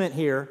punishment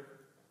here.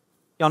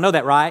 Y'all know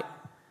that, right?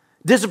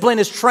 Discipline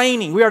is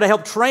training. We are to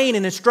help train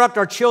and instruct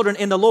our children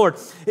in the Lord.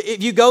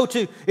 If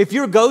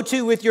your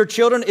go-to with your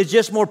children is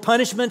just more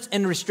punishments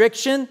and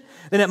restriction,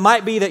 then it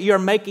might be that you're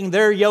making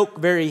their yoke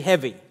very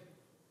heavy.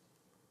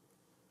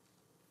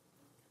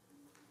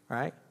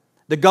 right?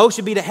 The goal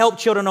should be to help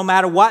children no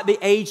matter what the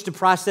age to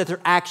process their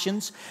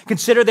actions,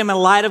 consider them in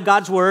light of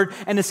God's Word,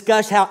 and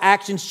discuss how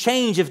actions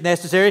change if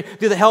necessary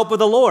through the help of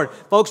the Lord.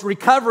 Folks,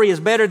 recovery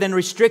is better than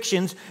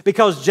restrictions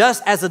because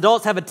just as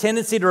adults have a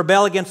tendency to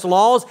rebel against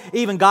laws,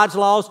 even God's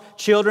laws,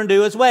 children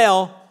do as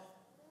well.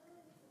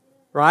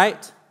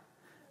 Right?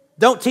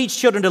 Don't teach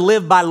children to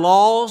live by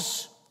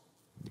laws.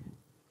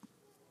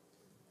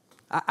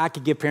 I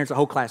could give parents a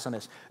whole class on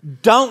this.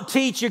 Don't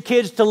teach your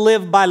kids to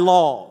live by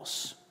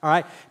laws. All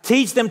right?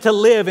 Teach them to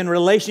live in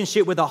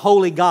relationship with a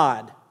holy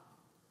God.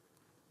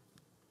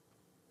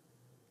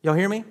 Y'all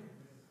hear me?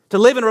 To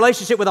live in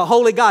relationship with a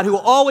holy God who will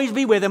always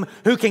be with them,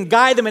 who can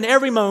guide them in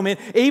every moment,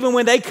 even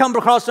when they come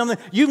across something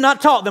you've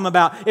not taught them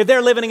about. If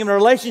they're living in a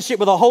relationship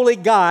with a holy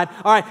God,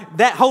 all right,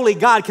 that holy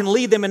God can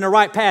lead them in the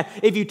right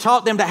path if you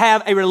taught them to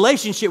have a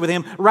relationship with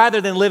Him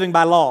rather than living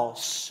by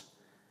laws.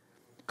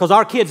 Because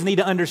our kids need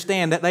to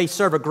understand that they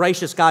serve a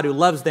gracious God who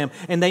loves them,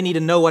 and they need to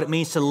know what it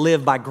means to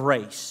live by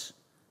grace.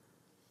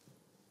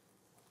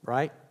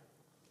 Right?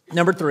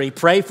 Number 3,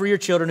 pray for your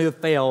children who have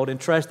failed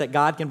and trust that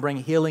God can bring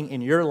healing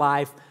in your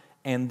life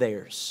and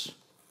theirs.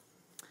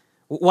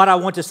 What I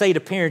want to say to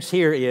parents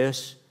here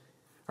is,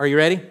 are you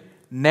ready?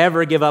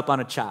 Never give up on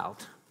a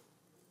child.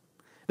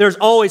 There's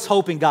always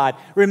hope in God.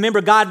 Remember,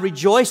 God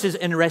rejoices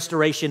in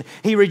restoration.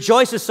 He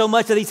rejoices so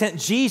much that He sent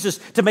Jesus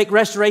to make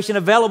restoration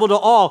available to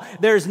all.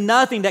 There's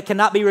nothing that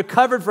cannot be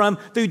recovered from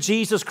through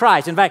Jesus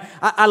Christ. In fact,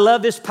 I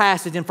love this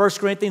passage in 1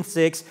 Corinthians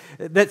 6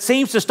 that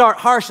seems to start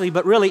harshly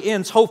but really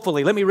ends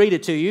hopefully. Let me read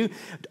it to you.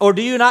 Or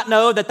do you not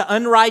know that the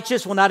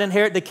unrighteous will not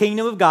inherit the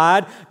kingdom of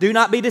God? Do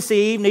not be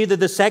deceived, neither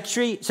the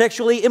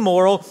sexually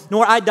immoral,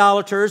 nor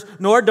idolaters,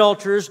 nor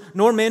adulterers,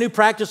 nor men who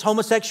practice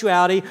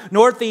homosexuality,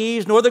 nor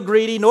thieves, nor the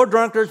greedy, nor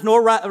drunkards,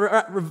 nor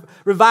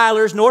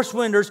revilers, nor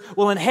swindlers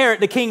will inherit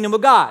the kingdom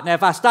of God. Now,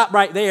 if I stop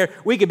right there,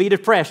 we could be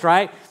depressed,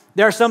 right?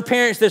 There are some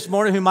parents this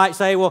morning who might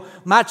say, well,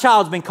 my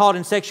child's been caught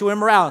in sexual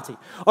immorality,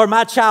 or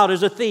my child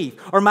is a thief,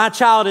 or my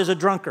child is a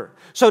drunkard.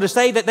 So to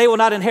say that they will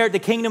not inherit the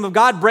kingdom of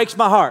God breaks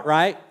my heart,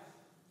 right?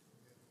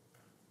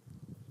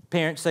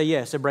 Parents say,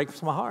 yes, it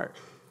breaks my heart.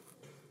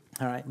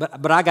 All right,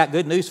 but I got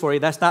good news for you.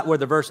 That's not where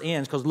the verse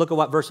ends, because look at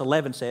what verse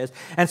 11 says.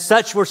 And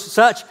such were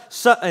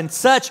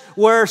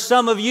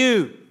some of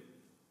you.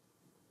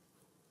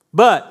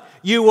 But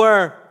you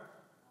were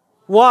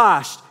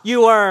washed,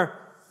 you were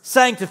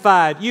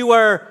sanctified, you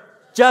were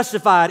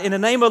justified in the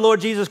name of the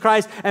Lord Jesus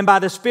Christ and by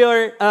the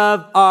Spirit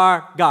of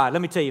our God.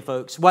 Let me tell you,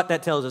 folks, what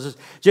that tells us is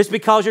just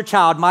because your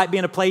child might be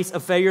in a place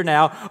of failure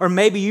now, or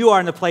maybe you are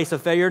in the place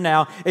of failure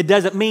now, it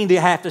doesn't mean they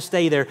have to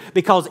stay there,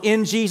 because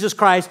in Jesus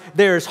Christ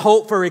there is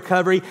hope for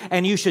recovery,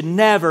 and you should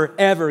never,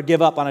 ever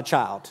give up on a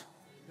child.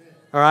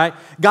 All right?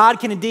 God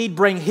can indeed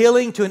bring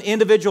healing to an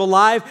individual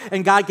life,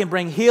 and God can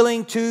bring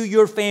healing to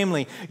your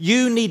family.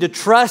 You need to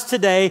trust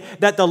today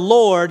that the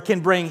Lord can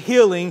bring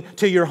healing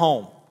to your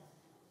home.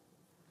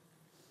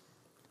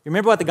 You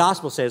remember what the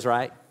gospel says,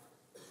 right?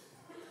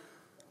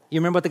 You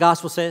remember what the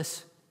gospel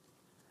says?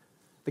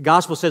 The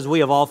gospel says we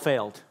have all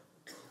failed.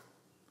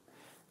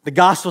 The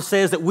gospel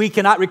says that we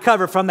cannot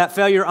recover from that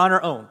failure on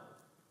our own.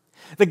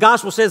 The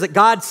gospel says that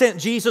God sent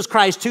Jesus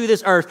Christ to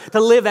this earth to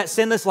live that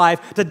sinless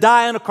life, to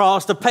die on a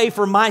cross, to pay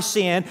for my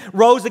sin,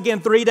 rose again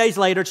 3 days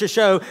later to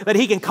show that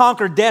He can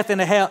conquer death and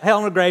hell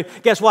and the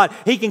grave. Guess what?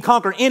 He can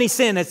conquer any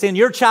sin that's in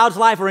your child's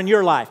life or in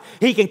your life.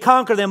 He can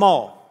conquer them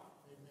all.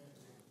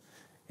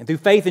 And through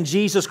faith in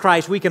Jesus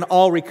Christ, we can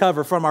all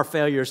recover from our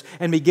failures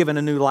and be given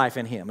a new life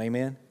in Him.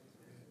 Amen?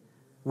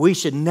 We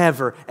should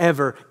never,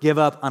 ever give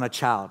up on a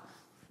child.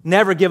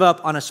 Never give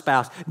up on a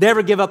spouse.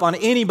 Never give up on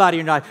anybody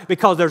in your life,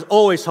 because there's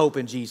always hope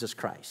in Jesus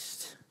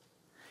Christ.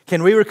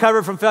 Can we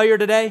recover from failure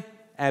today?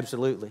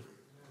 Absolutely.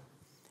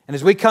 And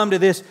as we come to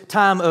this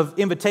time of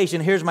invitation,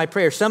 here's my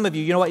prayer. Some of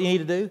you, you know what you need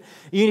to do?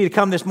 You need to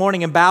come this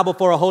morning and bow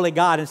before a holy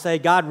God and say,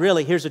 God,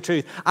 really, here's the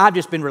truth. I've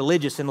just been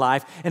religious in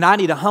life, and I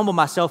need to humble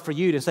myself for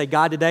you to say,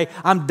 God, today,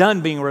 I'm done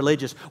being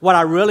religious. What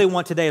I really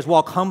want today is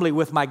walk humbly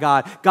with my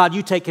God. God,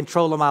 you take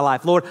control of my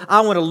life. Lord,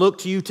 I want to look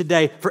to you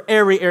today for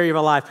every area of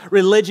my life.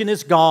 Religion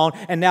is gone,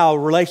 and now a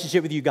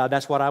relationship with you, God,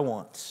 that's what I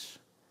want.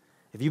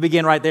 If you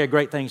begin right there,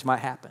 great things might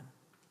happen.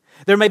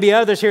 There may be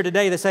others here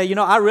today that say, you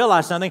know, I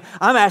realize something.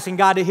 I'm asking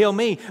God to heal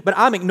me, but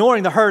I'm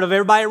ignoring the hurt of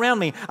everybody around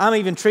me. I'm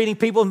even treating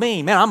people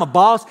mean. Man, I'm a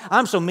boss.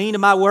 I'm so mean to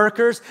my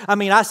workers. I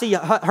mean, I see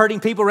hurting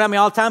people around me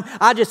all the time.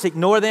 I just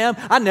ignore them.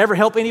 I never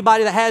help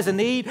anybody that has a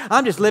need.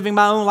 I'm just living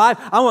my own life.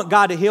 I want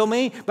God to heal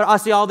me, but I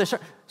see all this.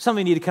 Some of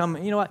you need to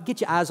come, you know what,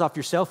 get your eyes off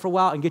yourself for a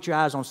while and get your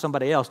eyes on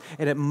somebody else.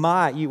 And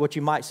what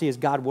you might see is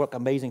God work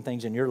amazing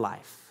things in your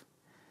life.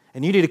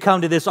 And you need to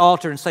come to this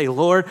altar and say,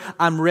 Lord,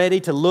 I'm ready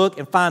to look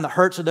and find the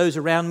hurts of those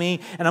around me,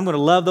 and I'm going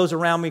to love those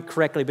around me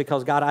correctly,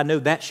 because, God, I know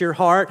that's your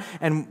heart,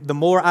 and the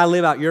more I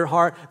live out your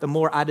heart, the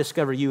more I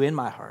discover you in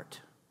my heart.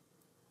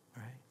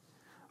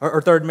 Right?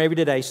 Or third, maybe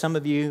today, some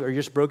of you are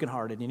just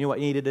brokenhearted. You know what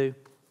you need to do?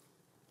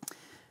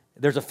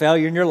 There's a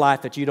failure in your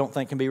life that you don't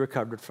think can be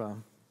recovered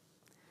from.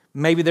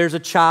 Maybe there's a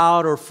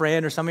child or a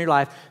friend or somebody in your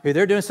life who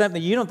they're doing something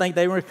you don't think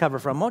they will recover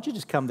from. Why don't you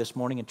just come this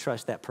morning and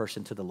trust that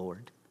person to the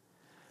Lord?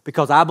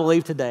 because I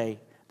believe today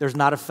there's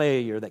not a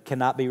failure that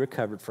cannot be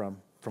recovered from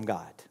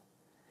God.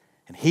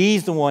 And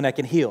He's the one that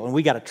can heal, and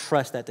we got to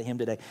trust that to Him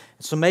today.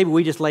 So maybe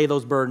we just lay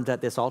those burdens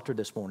at this altar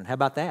this morning. How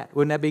about that?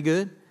 Wouldn't that be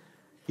good?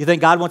 You think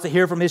God wants to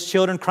hear from His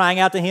children crying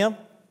out to Him?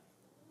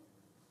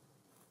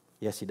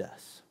 Yes, He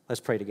does. Let's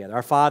pray together.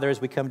 Our Father, as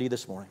we come to You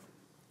this morning,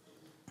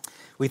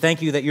 we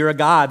thank You that You're a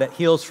God that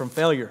heals from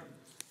failure.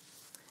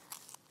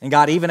 And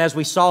God, even as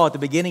we saw at the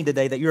beginning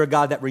today, that You're a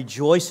God that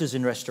rejoices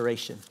in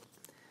restoration.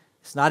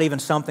 It's not even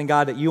something,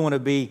 God, that You want to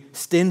be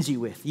stingy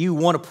with. You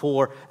want to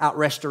pour out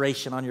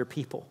restoration on Your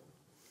people.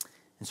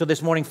 And so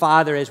this morning,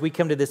 Father, as we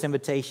come to this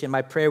invitation,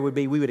 my prayer would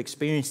be we would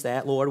experience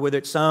that, Lord, whether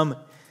it's some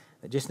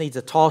that just needs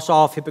to toss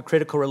off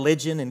hypocritical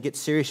religion and get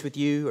serious with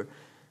You, or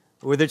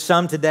whether it's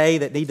some today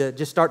that need to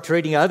just start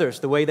treating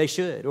others the way they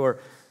should, or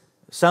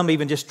some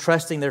even just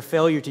trusting their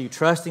failure to You,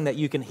 trusting that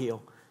You can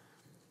heal.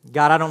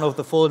 God, I don't know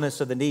the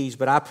fullness of the needs,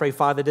 but I pray,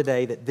 Father,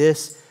 today that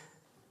this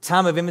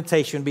time of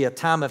invitation would be a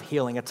time of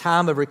healing, a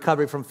time of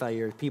recovery from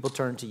failure as people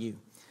turn to You.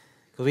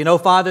 Because we know,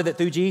 Father, that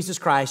through Jesus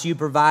Christ, You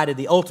provided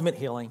the ultimate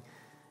healing.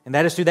 And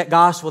that is through that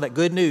gospel, that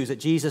good news, that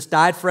Jesus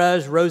died for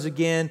us, rose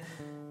again,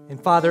 and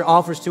Father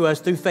offers to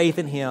us through faith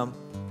in Him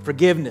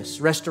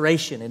forgiveness,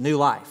 restoration, and new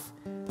life.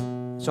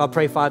 So I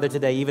pray, Father,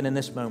 today, even in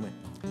this moment,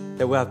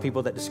 that we'll have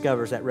people that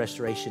discovers that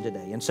restoration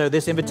today. And so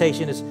this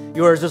invitation is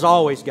Yours as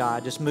always,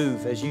 God. Just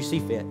move as You see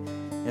fit.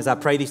 As I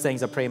pray these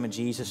things, I pray them in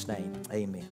Jesus' name. Amen.